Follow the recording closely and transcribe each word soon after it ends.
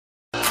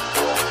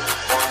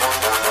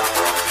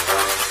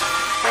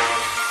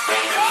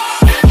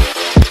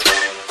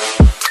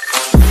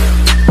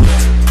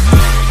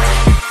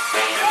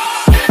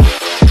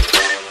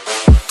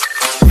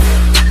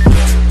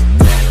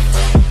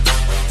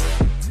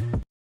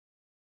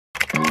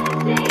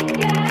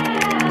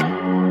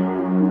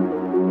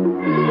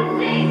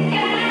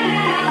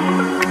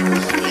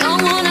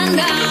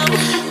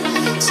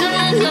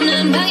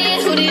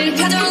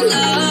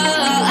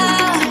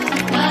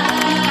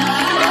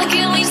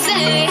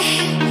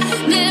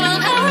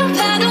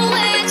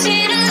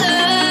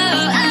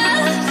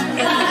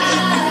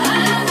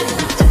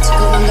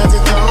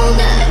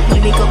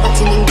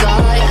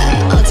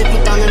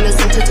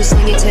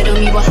이대로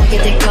미워하게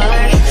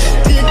될걸.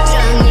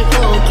 끝장을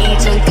보기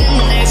전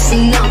끝낼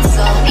순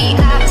없어. 이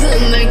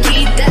아픔을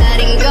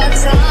기다린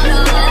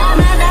것처럼.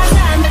 나마다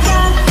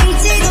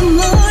잠깐일지도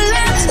몰라.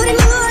 우리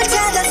뭘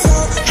찾아서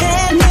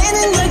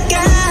헤매는 걸까.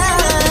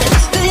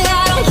 But I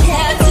don't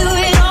care. Do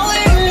it over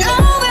and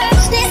over.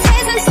 내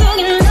세상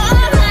속에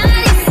너만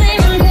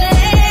있으면 돼.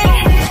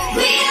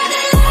 We are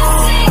the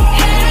lovesick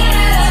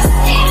girls.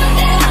 이런데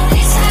어디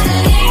사는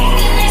일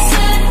끝낼 순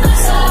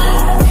없어.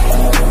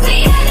 We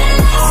are the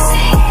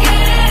lovesick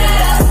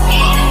girls.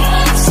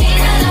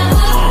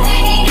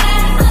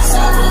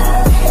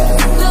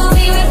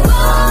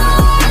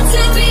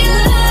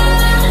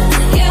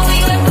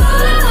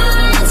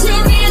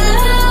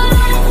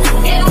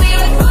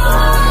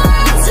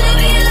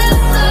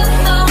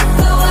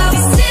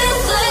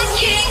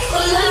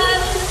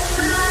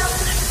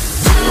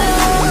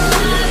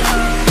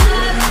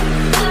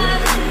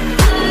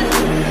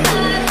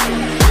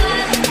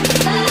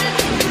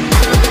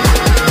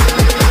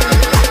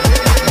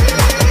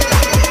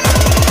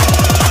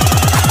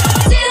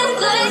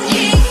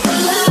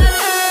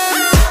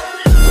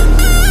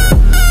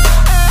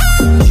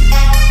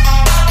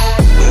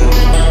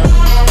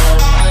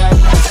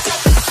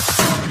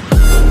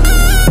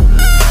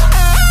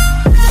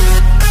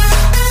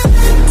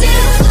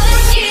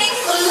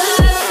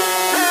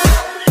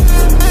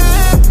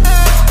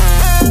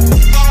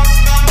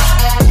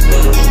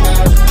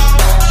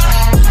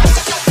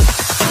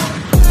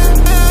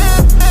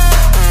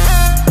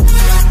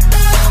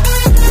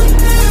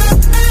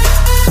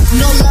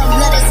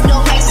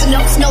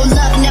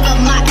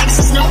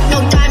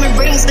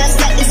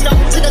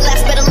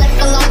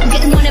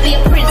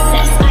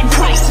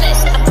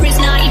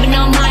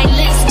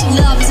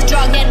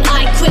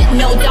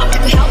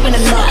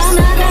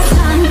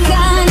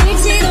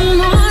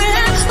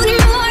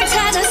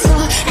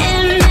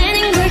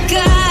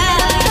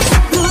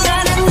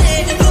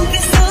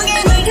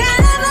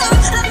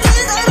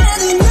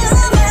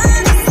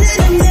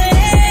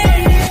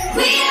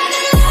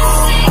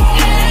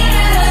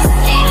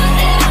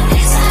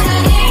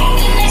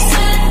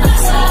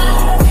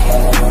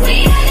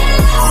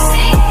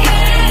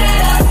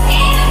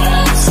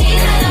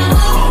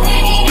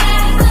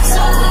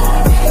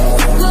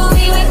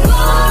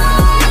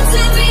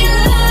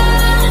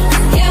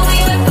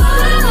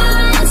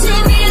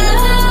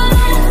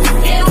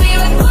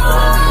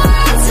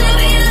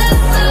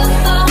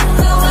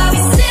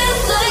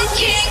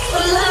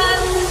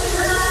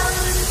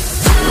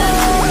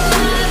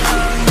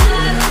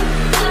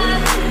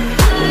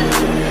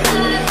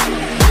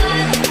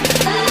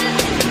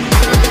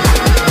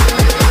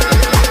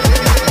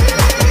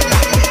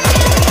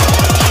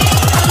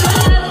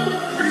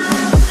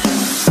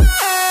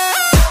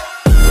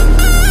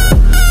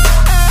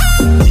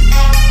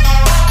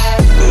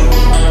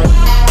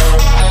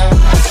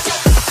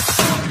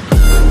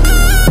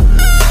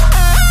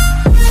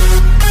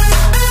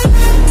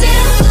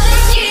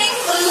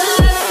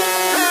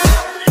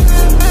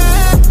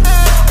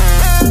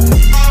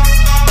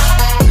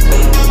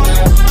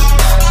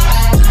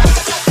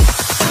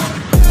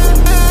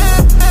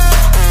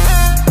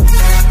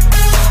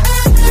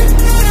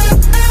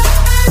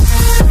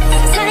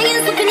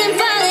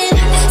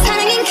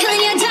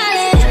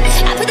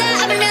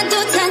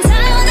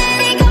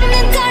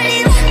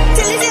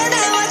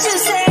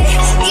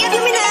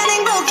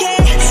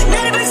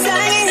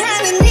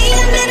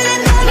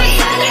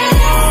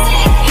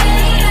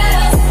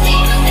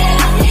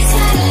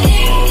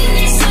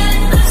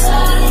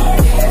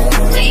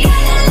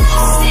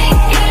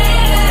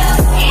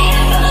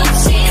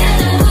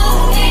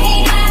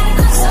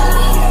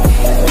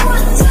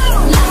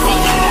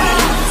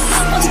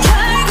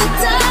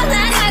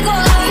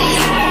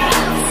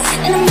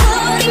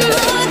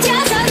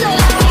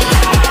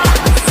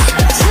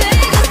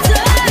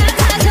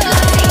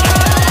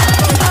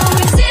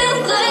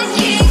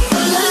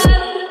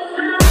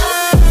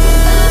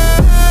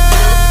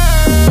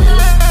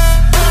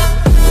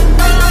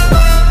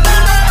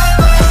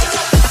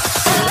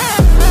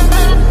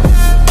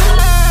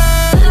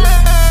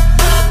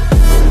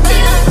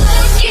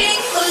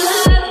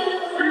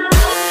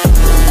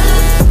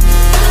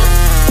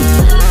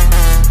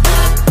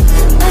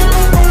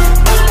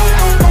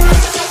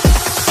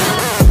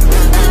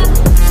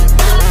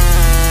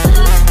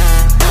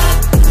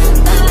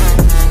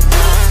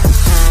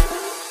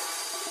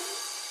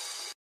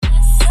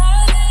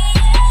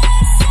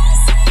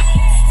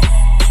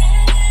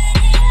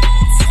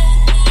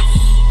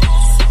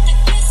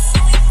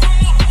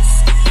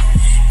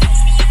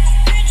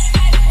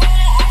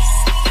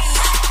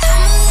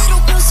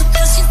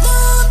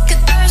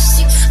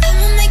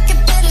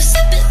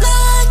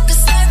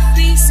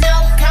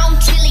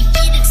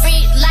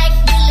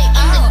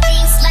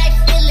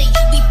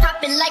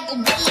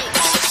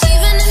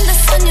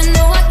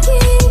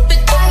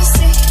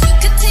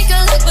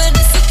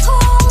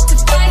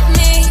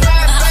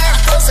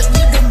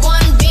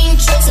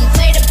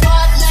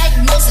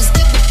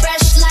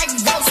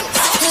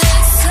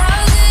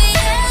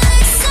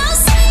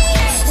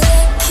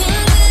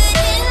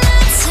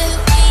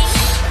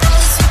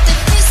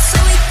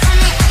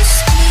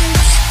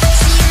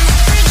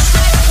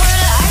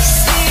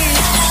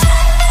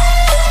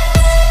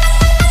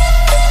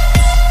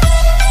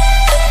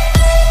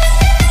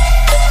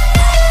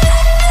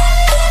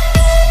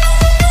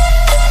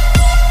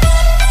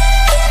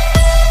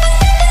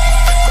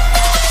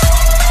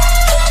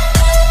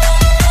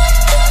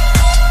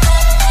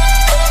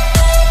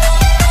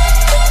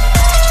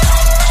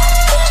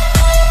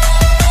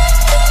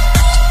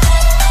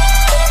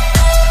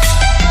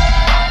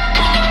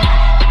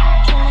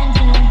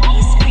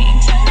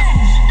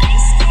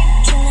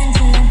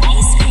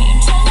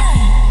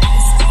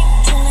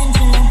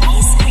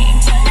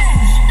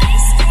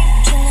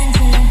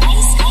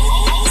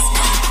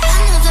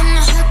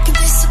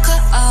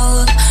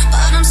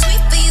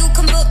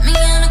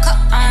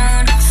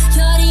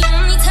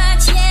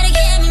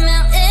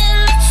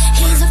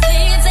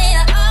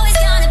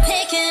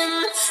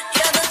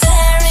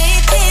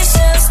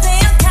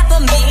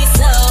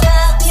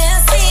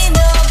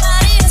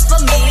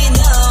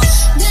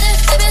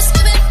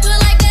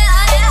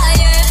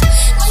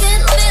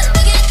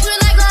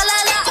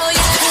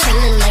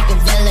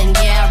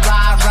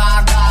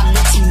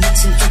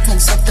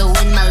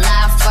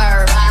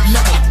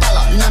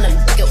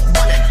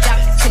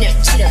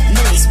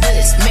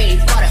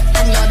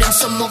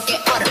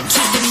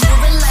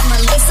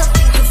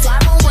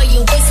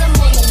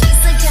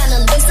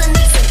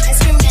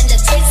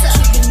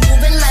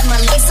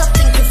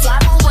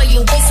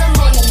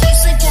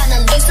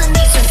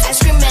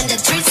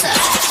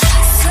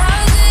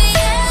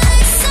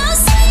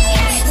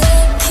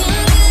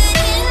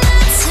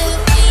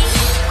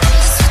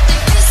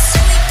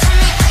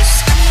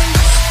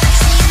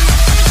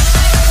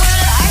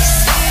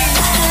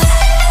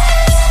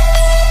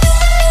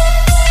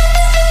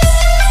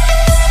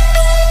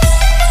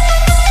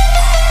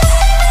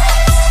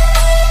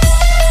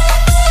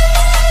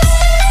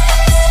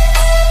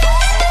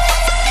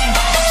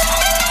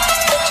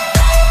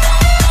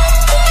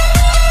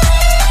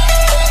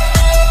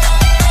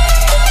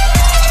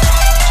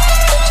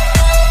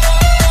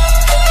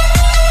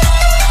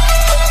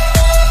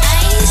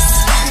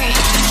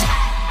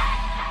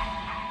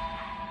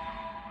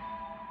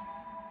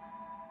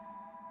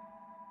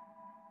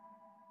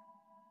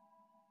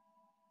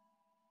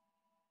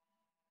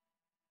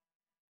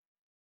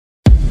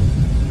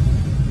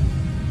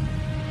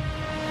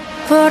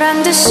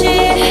 보란듯이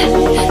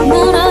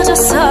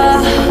무너졌어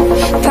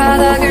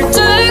바닥을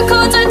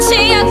뚫고 저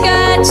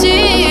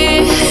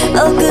치아까지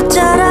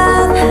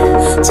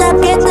엊그처럼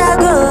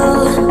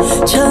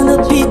잡겠다고 저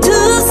높이 두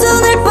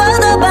손을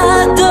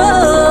뻗어봐도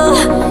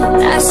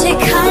다시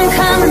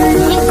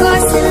캄캄한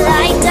이곳에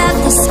light up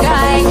the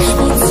sky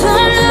네 두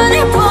눈을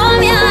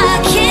보며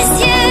I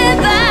kiss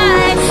you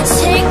bye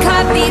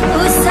실컷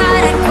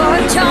비웃어라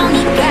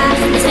꼴종이가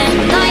이제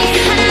너희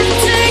하나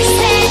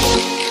둘셋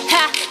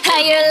How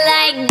you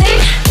like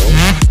that?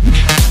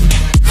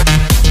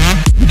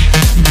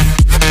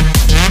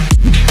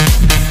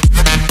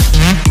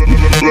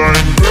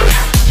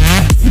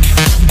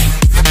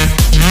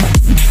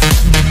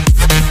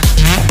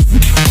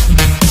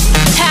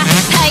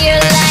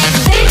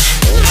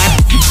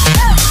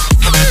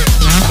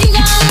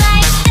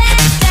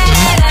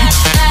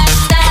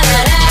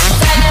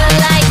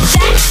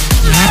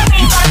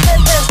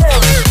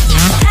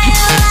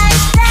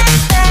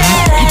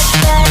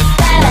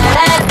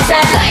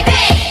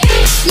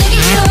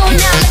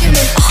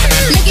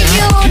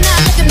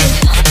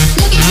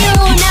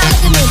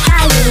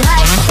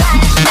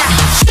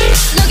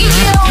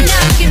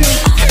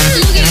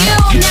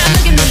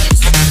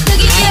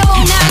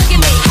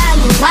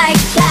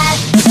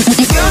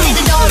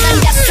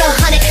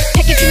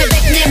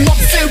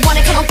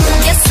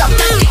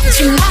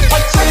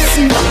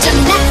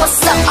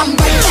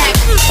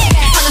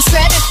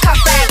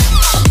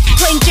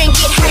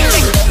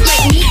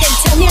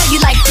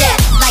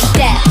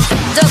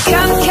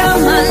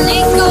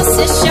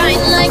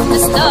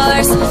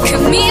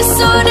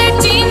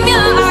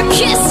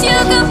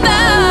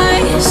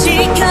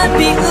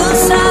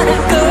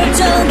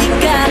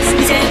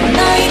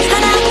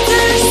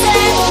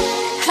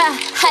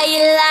 How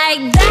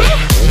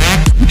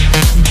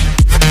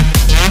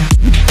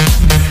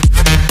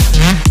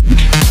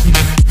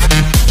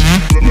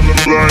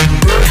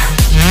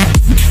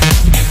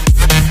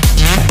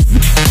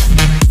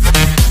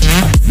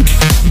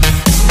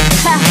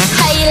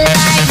you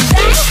like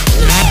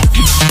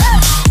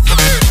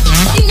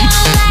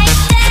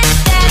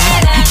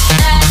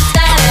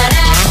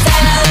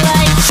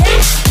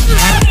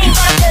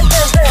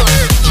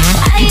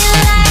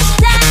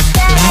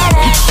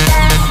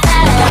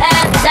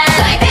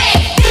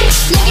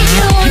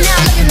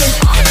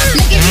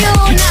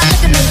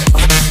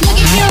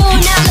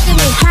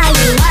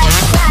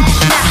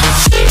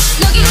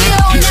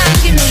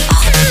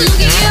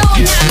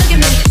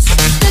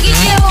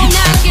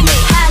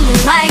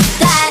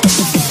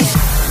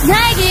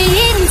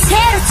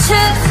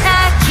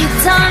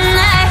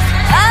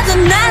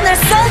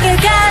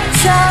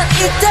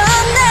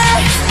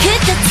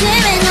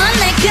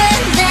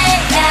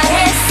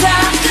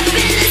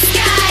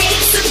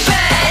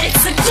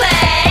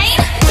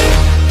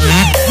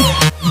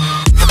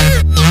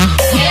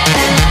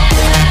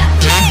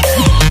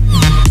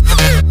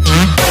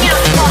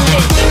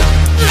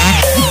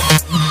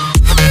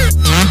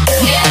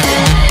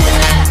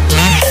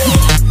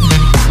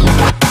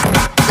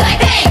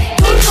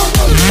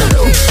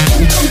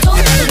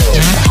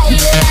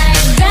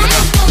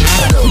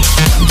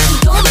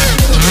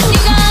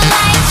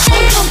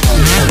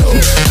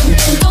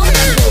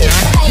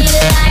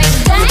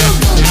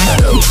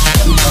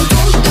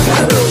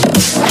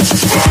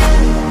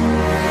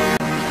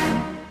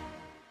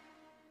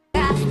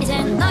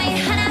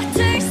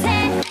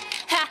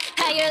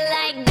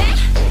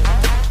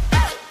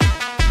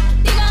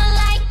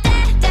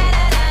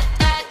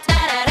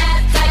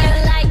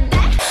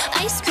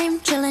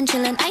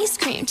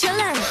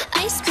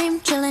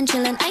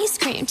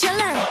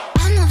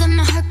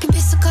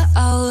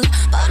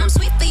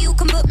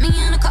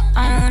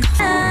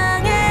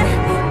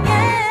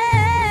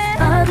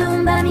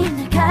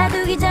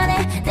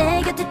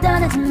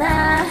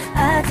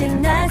아직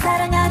날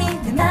사랑하니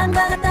내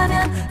맘과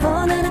같다면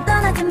오늘은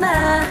떠나지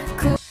마.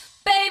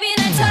 Baby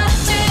날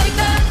터질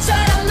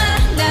것처럼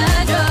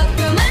만나줘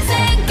그만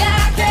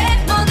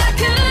생각해 뭐가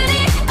그리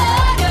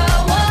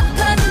어려워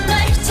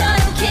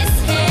거짓말처럼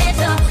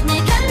키스해줘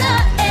내가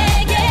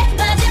너에게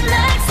마지막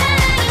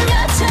사랑인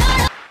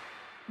것처럼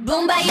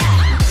붐바야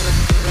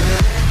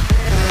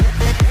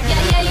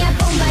야야야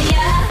붐바야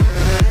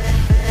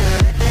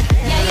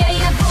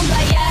야야야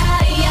붐바야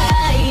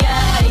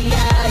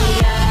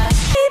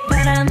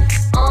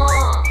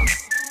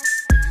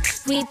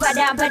We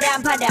padam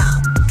padam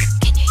padam.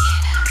 Can you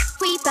hear that?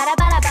 We bada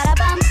bada bada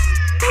bum.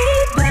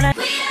 We are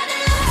the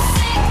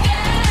lovesick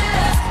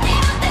girls. 네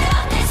맘대로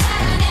내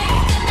사랑을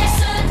끝낼 순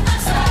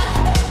없어.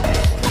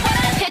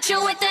 Hit you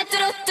with that do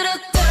do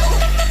do.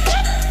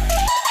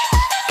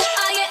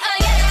 Oh yeah oh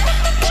yeah.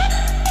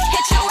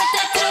 Hit you with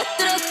that do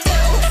do do.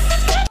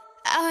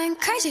 I went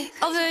crazy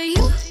over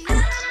you.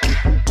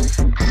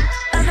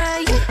 Over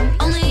you,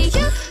 only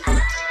you.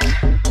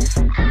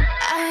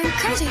 I went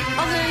crazy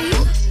over you.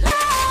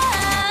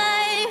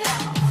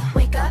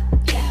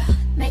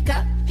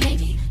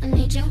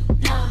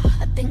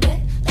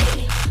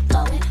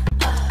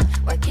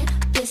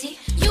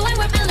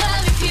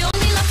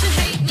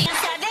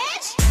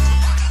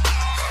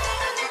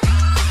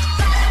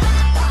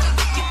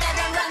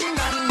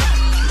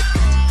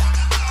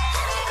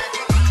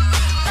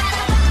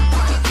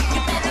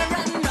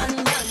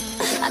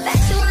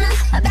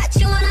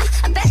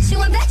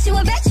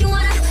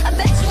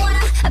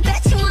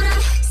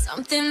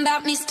 Something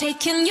about me's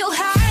taking you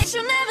high.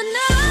 You'll never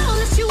know.